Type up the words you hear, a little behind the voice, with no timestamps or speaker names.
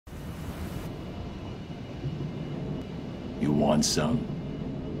want some?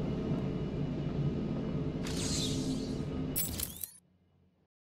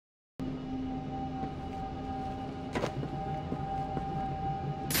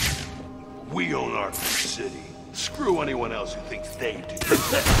 We own Arkham City. Screw anyone else who thinks they do.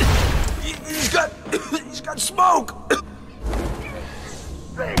 He's got smoke!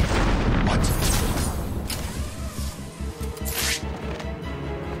 What?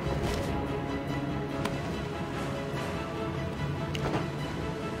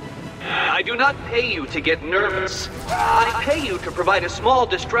 I do not pay you to get nervous. I pay you to provide a small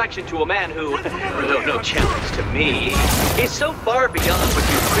distraction to a man who, though no challenge to me, is so far beyond what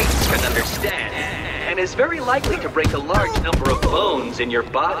you priests can understand, and is very likely to break a large number of bones in your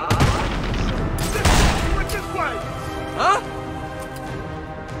body. This way! Huh?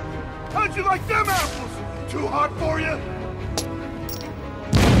 How'd you like them apples? Too hot for you?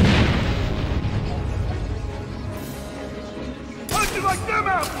 How'd you like them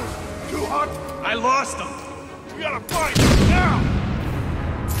apples? Too hot? I lost him. We gotta fight now!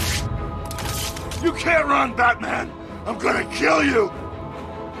 You can't run, Batman! I'm gonna kill you!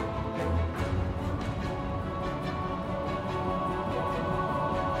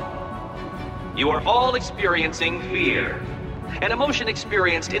 You are all experiencing fear. An emotion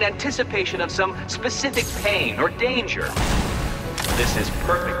experienced in anticipation of some specific pain or danger. This is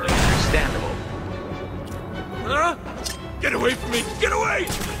perfectly understandable. Huh? Get away from me! Get away!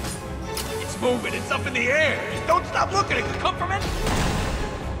 It's moving. It's up in the air. Don't stop looking. It could come from it.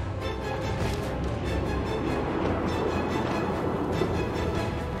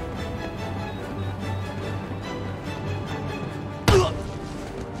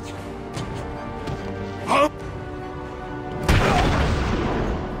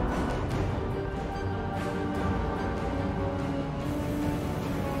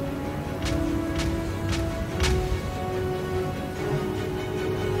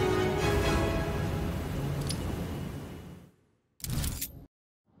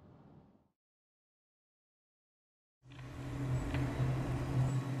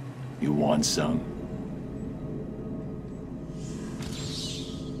 You want some?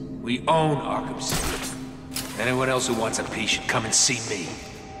 We own Arkham City. Anyone else who wants a piece should come and see me.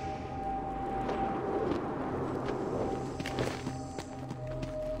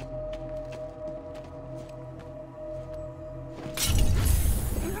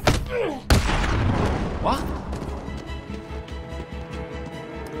 What?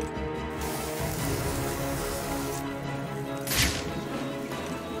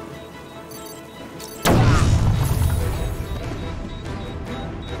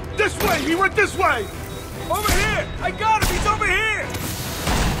 This way! He went this way! Over here! I got him! He's over here!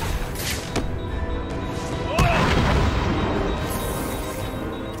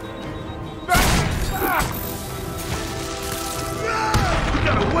 We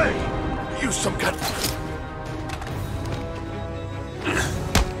got away! Use some kind of...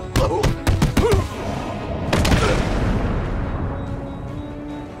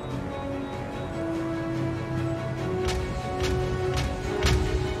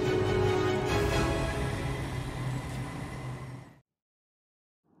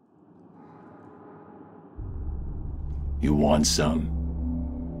 You want some?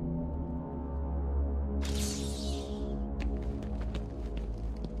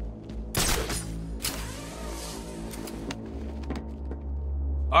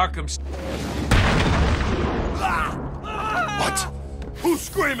 Arkham... What? Who's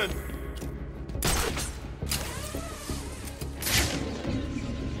screaming?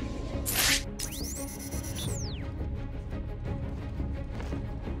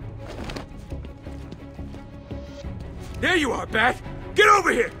 There you are, Bat! Get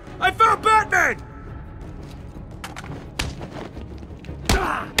over here! I found Batman!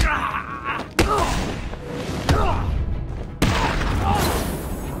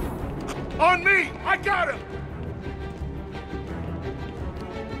 On me! I got him!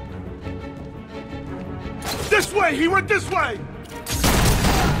 This way! He went this way!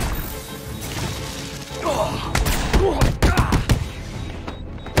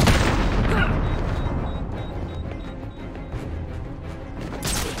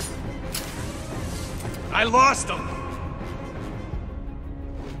 I lost him!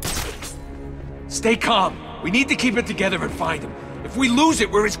 Stay calm. We need to keep it together and find him. If we lose it,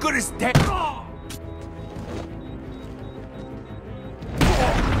 we're as good as dead.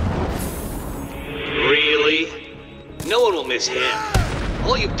 Really? No one will miss him.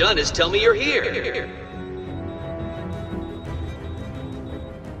 All you've done is tell me you're here.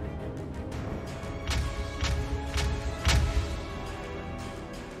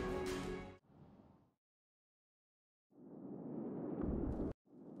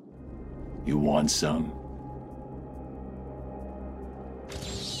 You want some?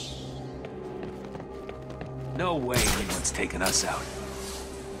 No way anyone's taking us out.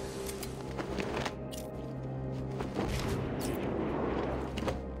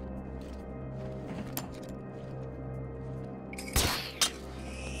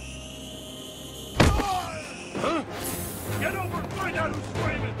 Huh? Get over and find out who's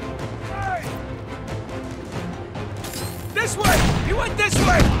screaming! Hey! This way! He went this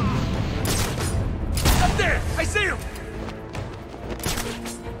way! Up there! I see him!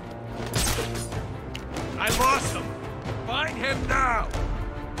 I lost him! Find him now!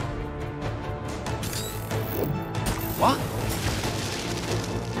 What?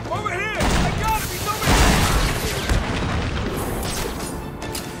 Over here! I got him! He's over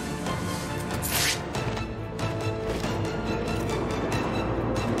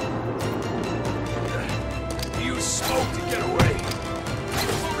here! Use smoke to get away!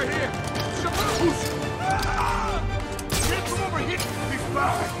 Over here! Shaboos! Ah! Get from over here! He's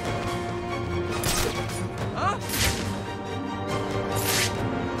back! Huh?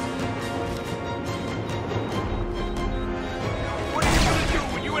 What are you gonna do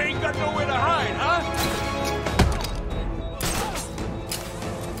when you ain't got nowhere to hide, huh?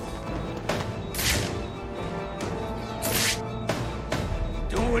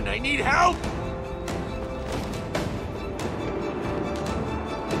 Doing? I need help!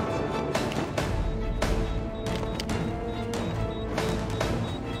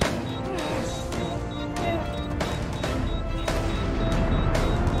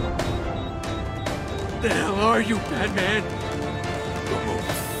 The hell are you, Batman? Don't move!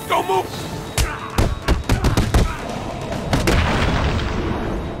 Don't move!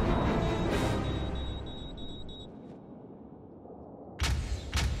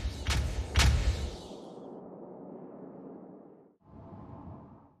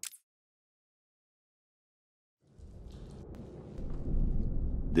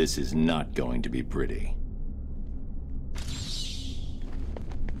 This is not going to be pretty.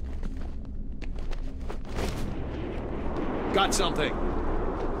 Got something.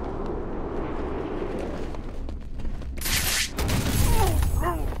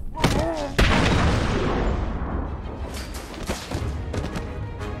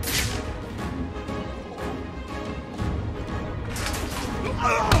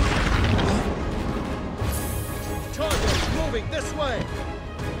 Target is moving this way!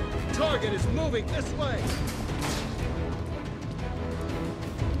 Target is moving this way!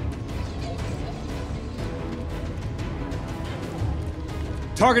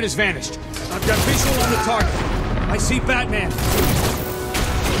 Target has vanished. I've got visual on the target. I see Batman.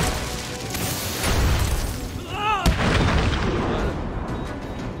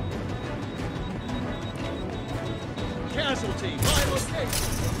 Casualty, my location!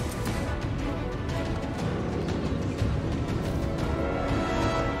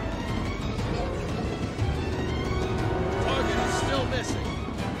 Target is still missing.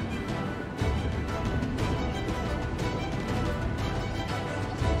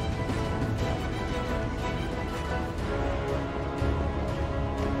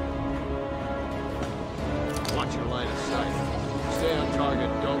 Watch your line of sight. Stay on target,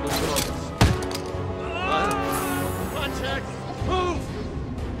 don't lose focus. Contact! Move!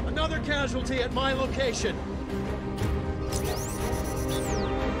 Another casualty at my location.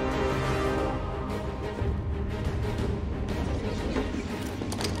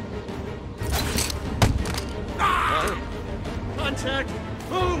 Contact!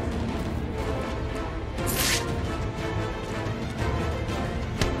 Move!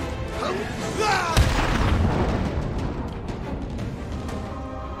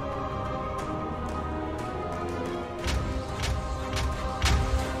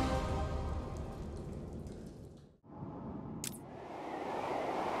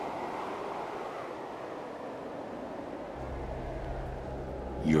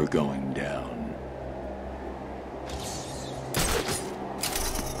 You're going down.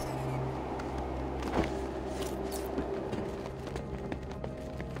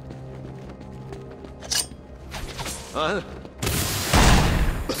 Huh?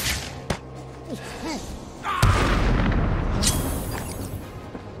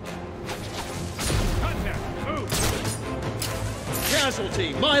 Contact! Move!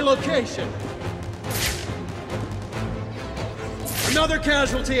 Casualty, my location. Another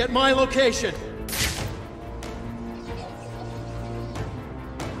casualty at my location.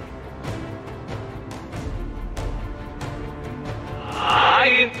 I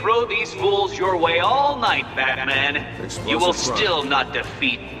can throw these fools your way all night, Batman. You will still not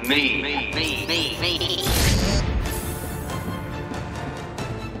defeat me.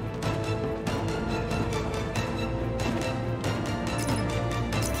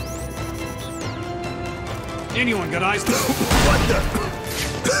 Anyone got eyes? What the?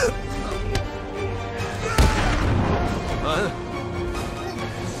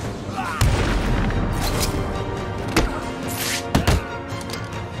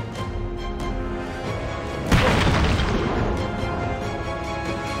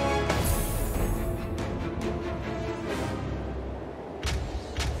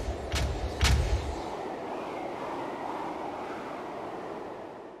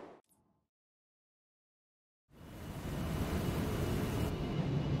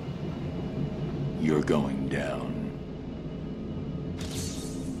 You're going down.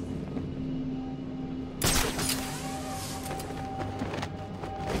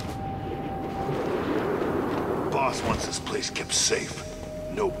 Boss wants this place kept safe.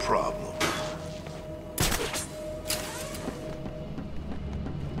 No problem.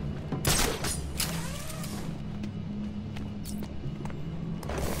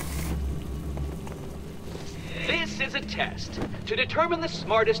 This is a test to determine the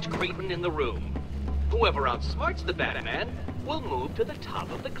smartest cretin in the room. Whoever outsmarts the Batman will move to the top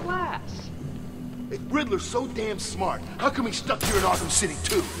of the class. If Riddler's so damn smart, how come he's stuck here in Arkham City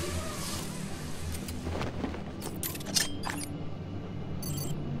too?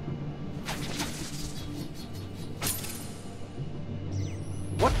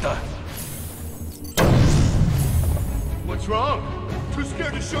 What the? What's wrong? Too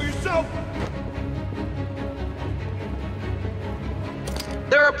scared to show yourself?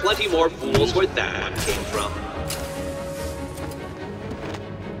 There are plenty more fools where that one came from.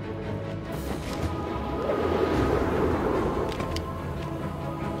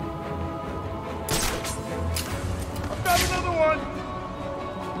 I've got another one!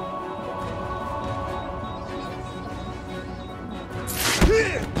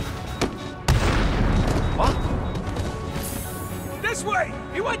 What? This way!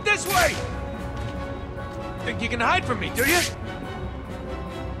 He went this way! Think you can hide from me, do you?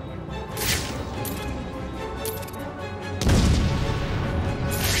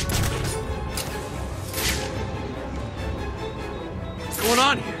 What's going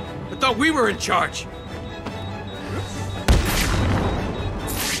on here? I thought we were in charge.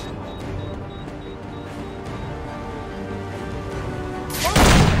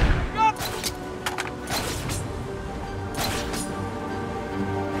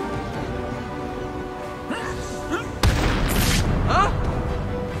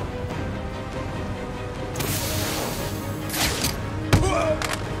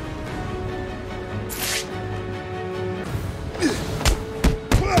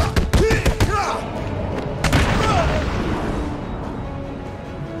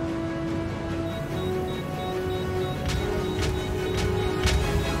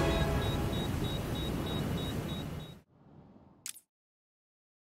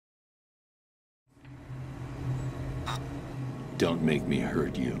 Don't make me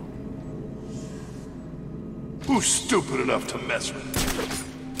hurt you. Who's stupid enough to mess with me?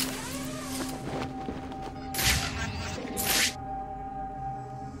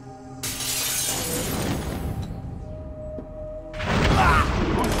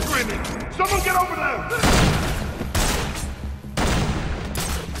 Who's screaming? Someone get over there!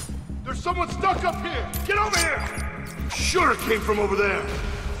 There's someone stuck up here! Get over here! Sure it came from over there.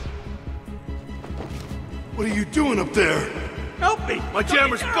 What are you doing up there? Help me! My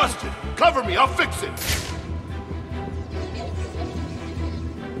jammer's busted! Cover me, I'll fix it!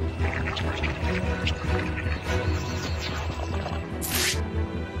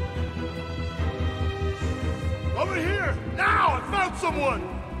 Over here! Now! I found someone!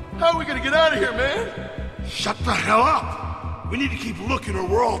 How are we gonna get out of here, man? Shut the hell up! We need to keep looking or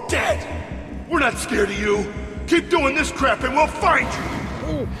we're all dead! We're not scared of you! Keep doing this crap and we'll find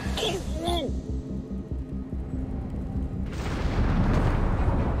you!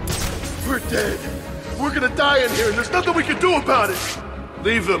 We're dead. We're gonna die in here, and there's nothing we can do about it.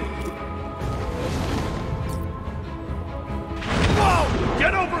 Leave them. Whoa!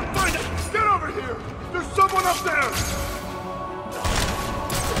 Get over and find it! Get over here! There's someone up there!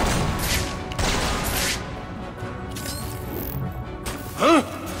 Huh?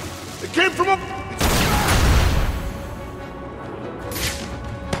 It came from up...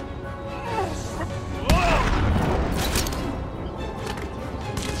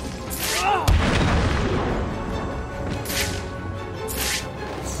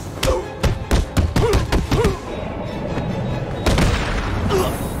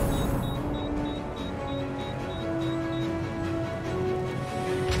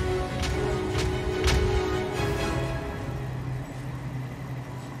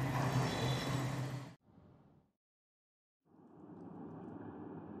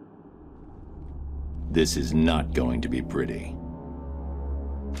 This is not going to be pretty.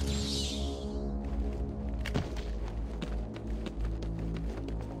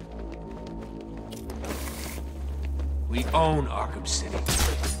 We own Arkham City.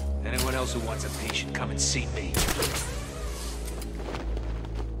 Anyone else who wants a patient, come and see me.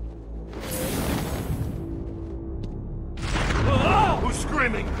 Who's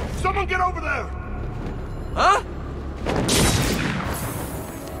screaming? Someone get over there! Huh?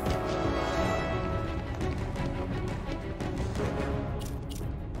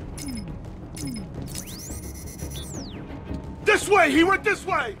 This way! He went this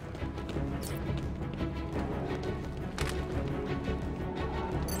way!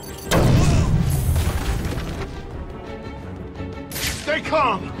 Stay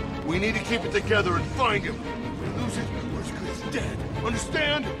calm! We need to keep it together and find him. If we lose it, we're as good as dead.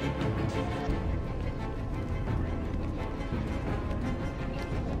 Understand?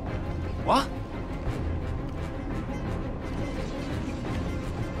 What?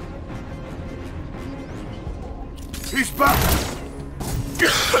 He's back!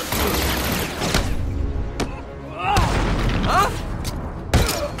 Huh?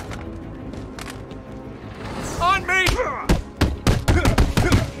 On me!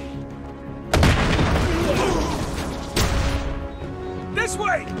 This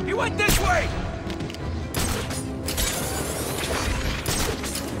way! He went this way!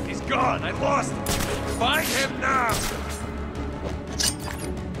 He's gone. I lost him. Find him now!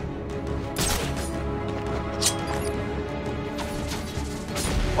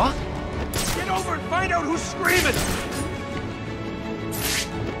 What? Get over and find out who's screaming!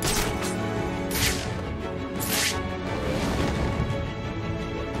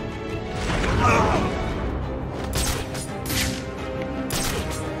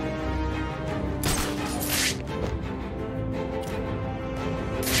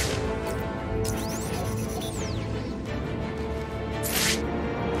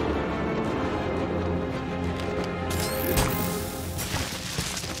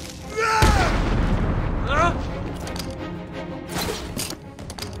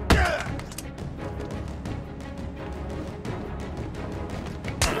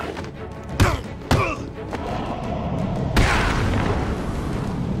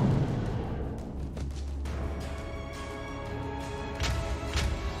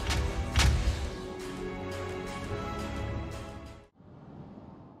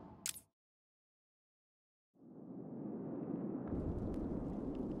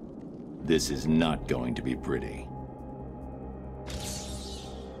 This is not going to be pretty.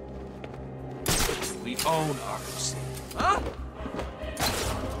 We own Arkham City. Huh?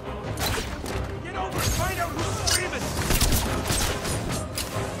 Get over and find out who's screaming!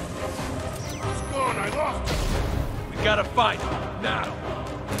 He's gone. I lost him. We gotta find him, now!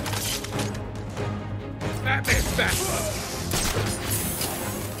 Batman's back!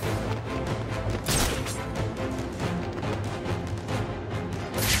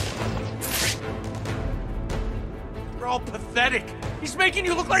 You're all pathetic! He's making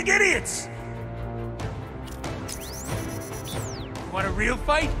you look like idiots! Want a real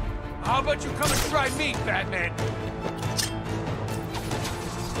fight? How about you come and try me, Batman?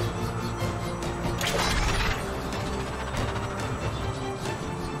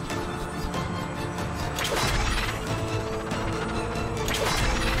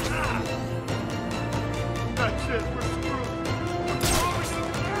 That's it. We're screwed. What's wrong with you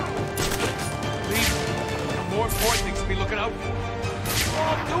now? Please, there are more important things to be looking out for. What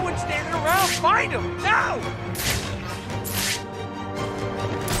are you all doing standing around? Find him, now!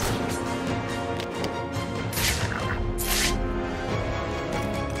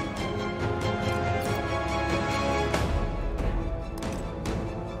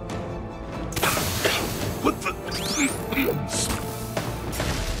 What the?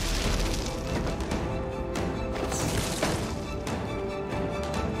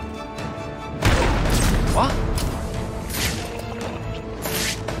 What?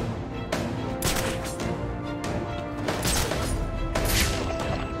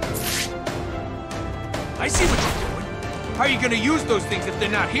 I see what you're doing. How are you gonna use those things if they're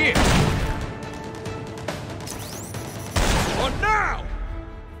not here? Or now!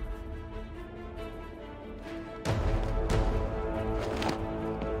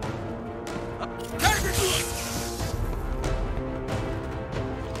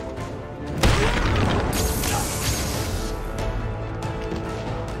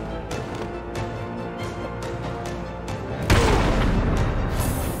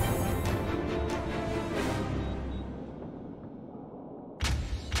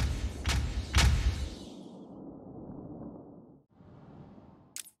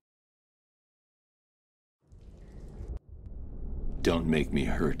 Don't make me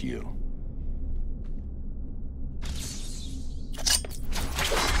hurt you.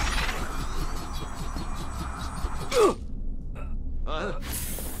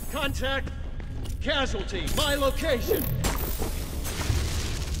 Contact! Casualty, my location!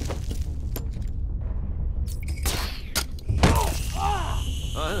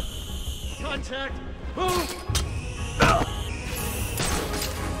 Contact! Move!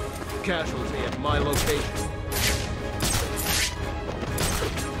 Casualty at my location.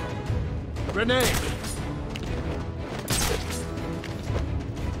 Grenade!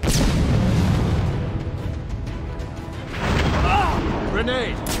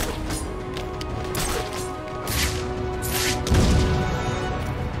 Grenade!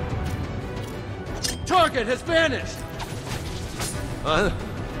 Target has vanished!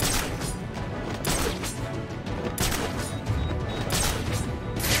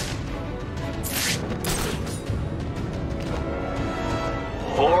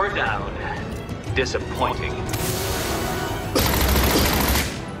 Four down. Disappointing.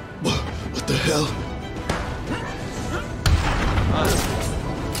 What the hell?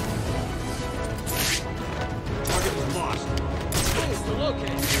 Target was lost. Move to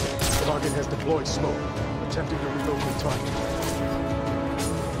locate. Target has deployed smoke. Attempting to reload the target.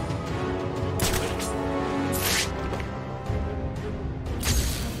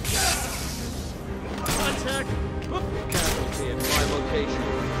 Contact! Casualty at my location.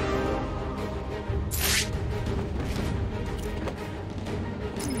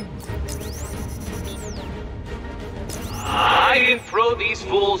 I can throw these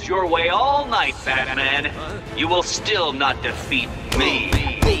fools your way all night, Batman. You will still not defeat me.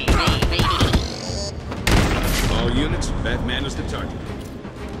 All units, Batman is the target.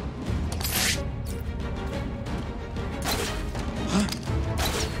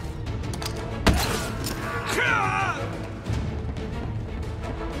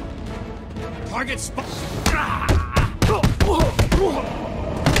 Target spot.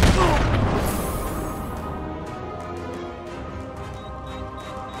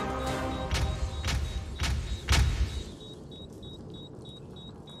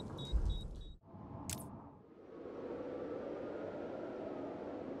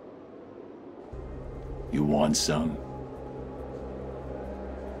 You want some?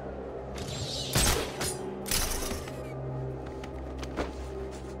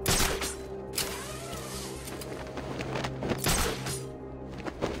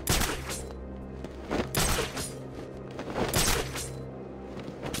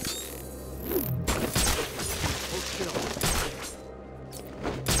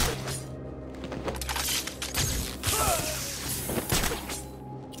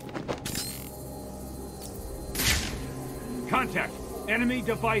 Contact. Enemy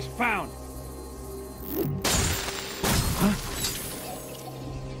device found.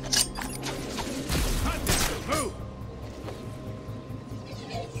 Contact. Move.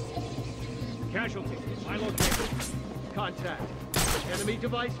 Casualty. My location. Contact. Enemy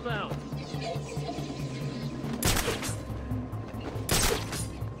device found.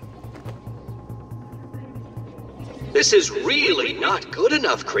 This is really not good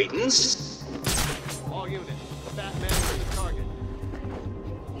enough, Cretans. All units. Batman is the target.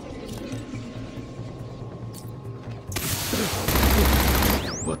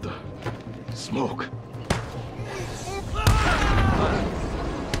 What the? Smoke.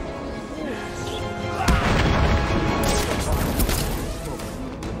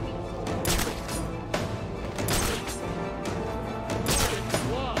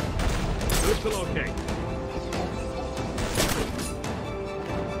 Move to locate.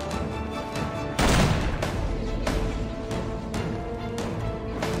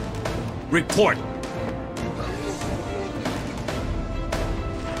 Report.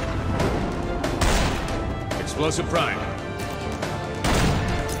 Explosive prime.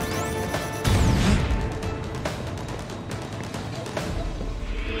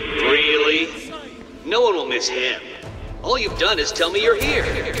 Really? No one will miss him. All you've done is tell me you're here.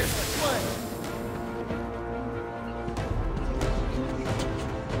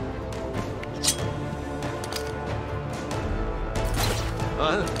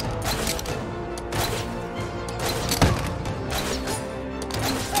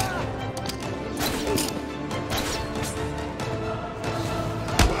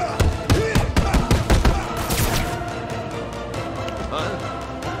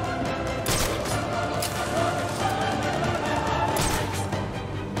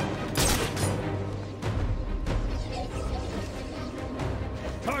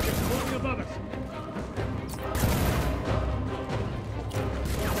 Target's floating above us.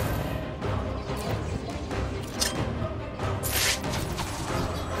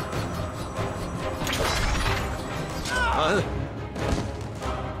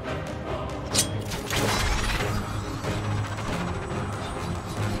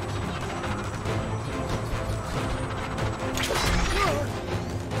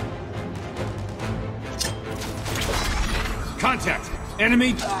 Contact!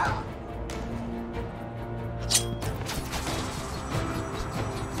 Enemy!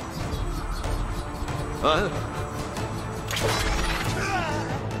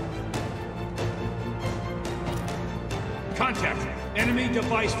 Contact! Enemy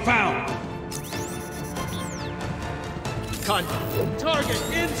device found! Target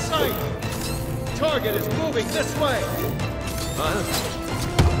in sight! Target is moving this way!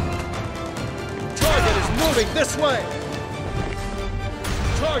 Target is moving this way!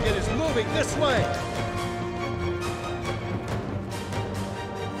 Target is moving this way!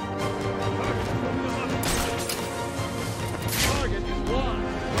 Target is wide!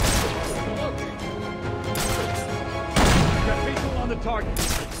 Okay. Got visual on the target.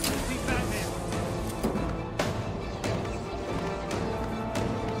 See Batman.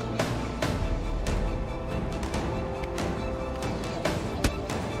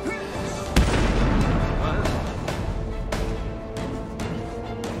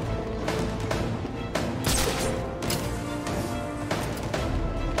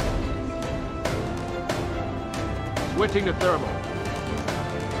 Switching to thermal.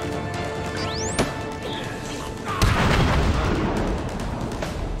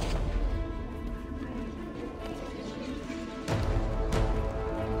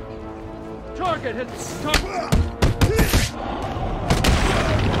 Target hit.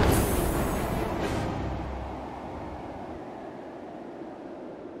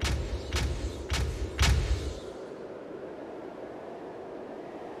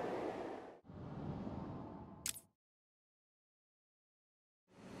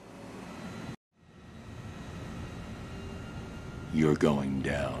 You're going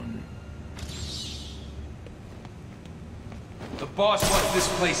down. The boss wants this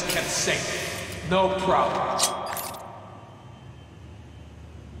place kept safe. No problem.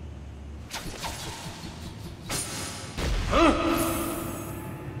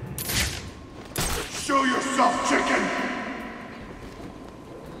 Show yourself, chicken!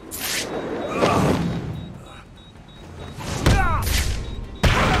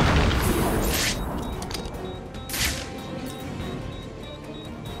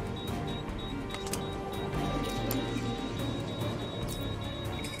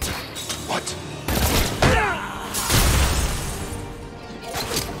 What?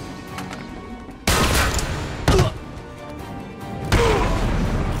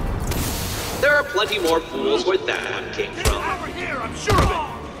 There are plenty more fools where that one came from. Over here, I'm sure of it!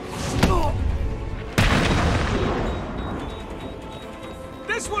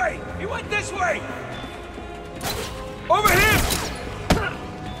 This way! He went this way! Over here!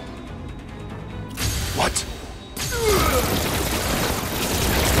 What?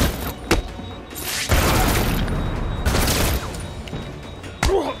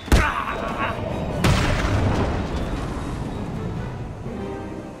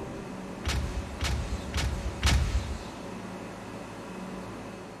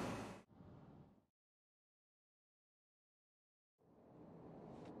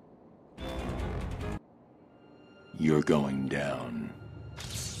 You're going down.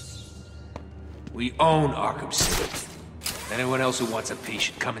 We own Arkham City. Anyone else who wants a piece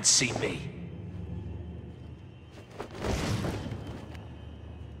should come and see me.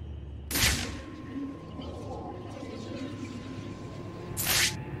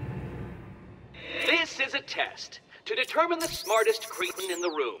 This is a test to determine the smartest cretin in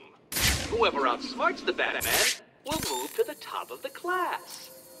the room. Whoever outsmarts the Batman will move to the top of the class.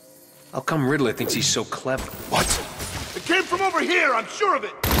 How come Riddler thinks he's so clever? What? It came from over here, I'm sure of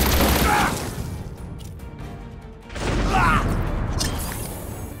it! Ah! Ah!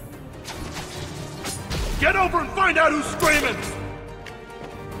 Get over and find out who's screaming!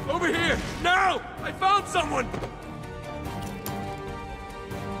 Over here! Now! I found someone!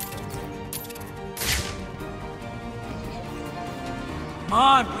 Come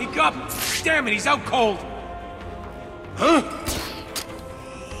on, wake up! Damn it, he's out cold! Huh?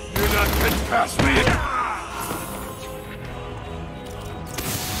 You're not getting past me!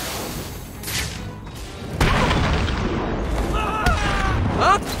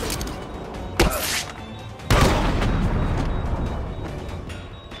 Huh?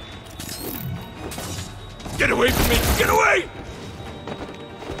 Get away from me! Get away!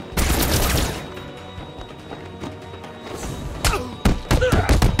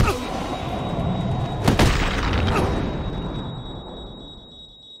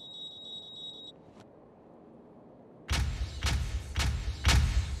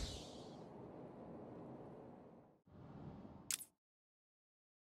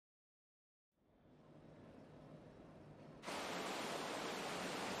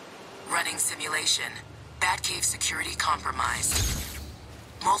 Running simulation. Batcave security compromised.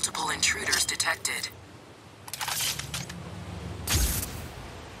 Multiple intruders detected.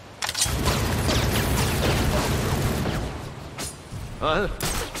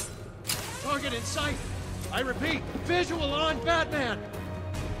 Target in sight. I repeat, visual on Batman.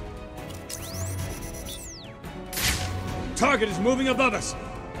 Target is moving above us.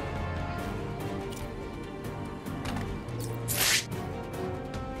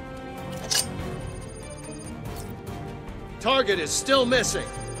 Target is still missing.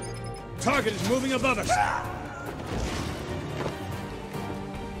 Target is moving above us.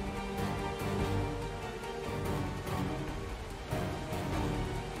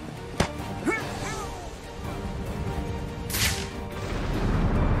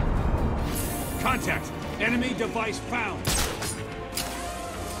 Contact. Enemy device found.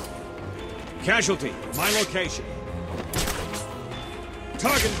 Casualty. My location.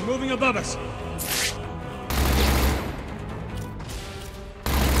 Target is moving above us.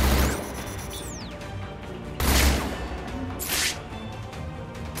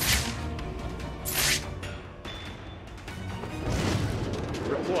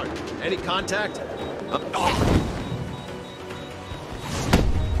 Report. Any contact?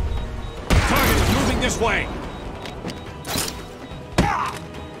 Target is moving this way.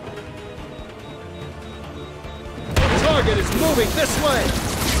 Target is moving this way.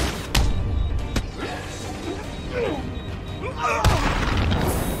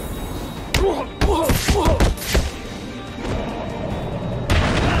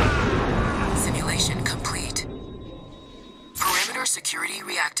 Simulation complete. Perimeter security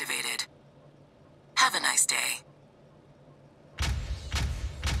reactivated. Have a nice day.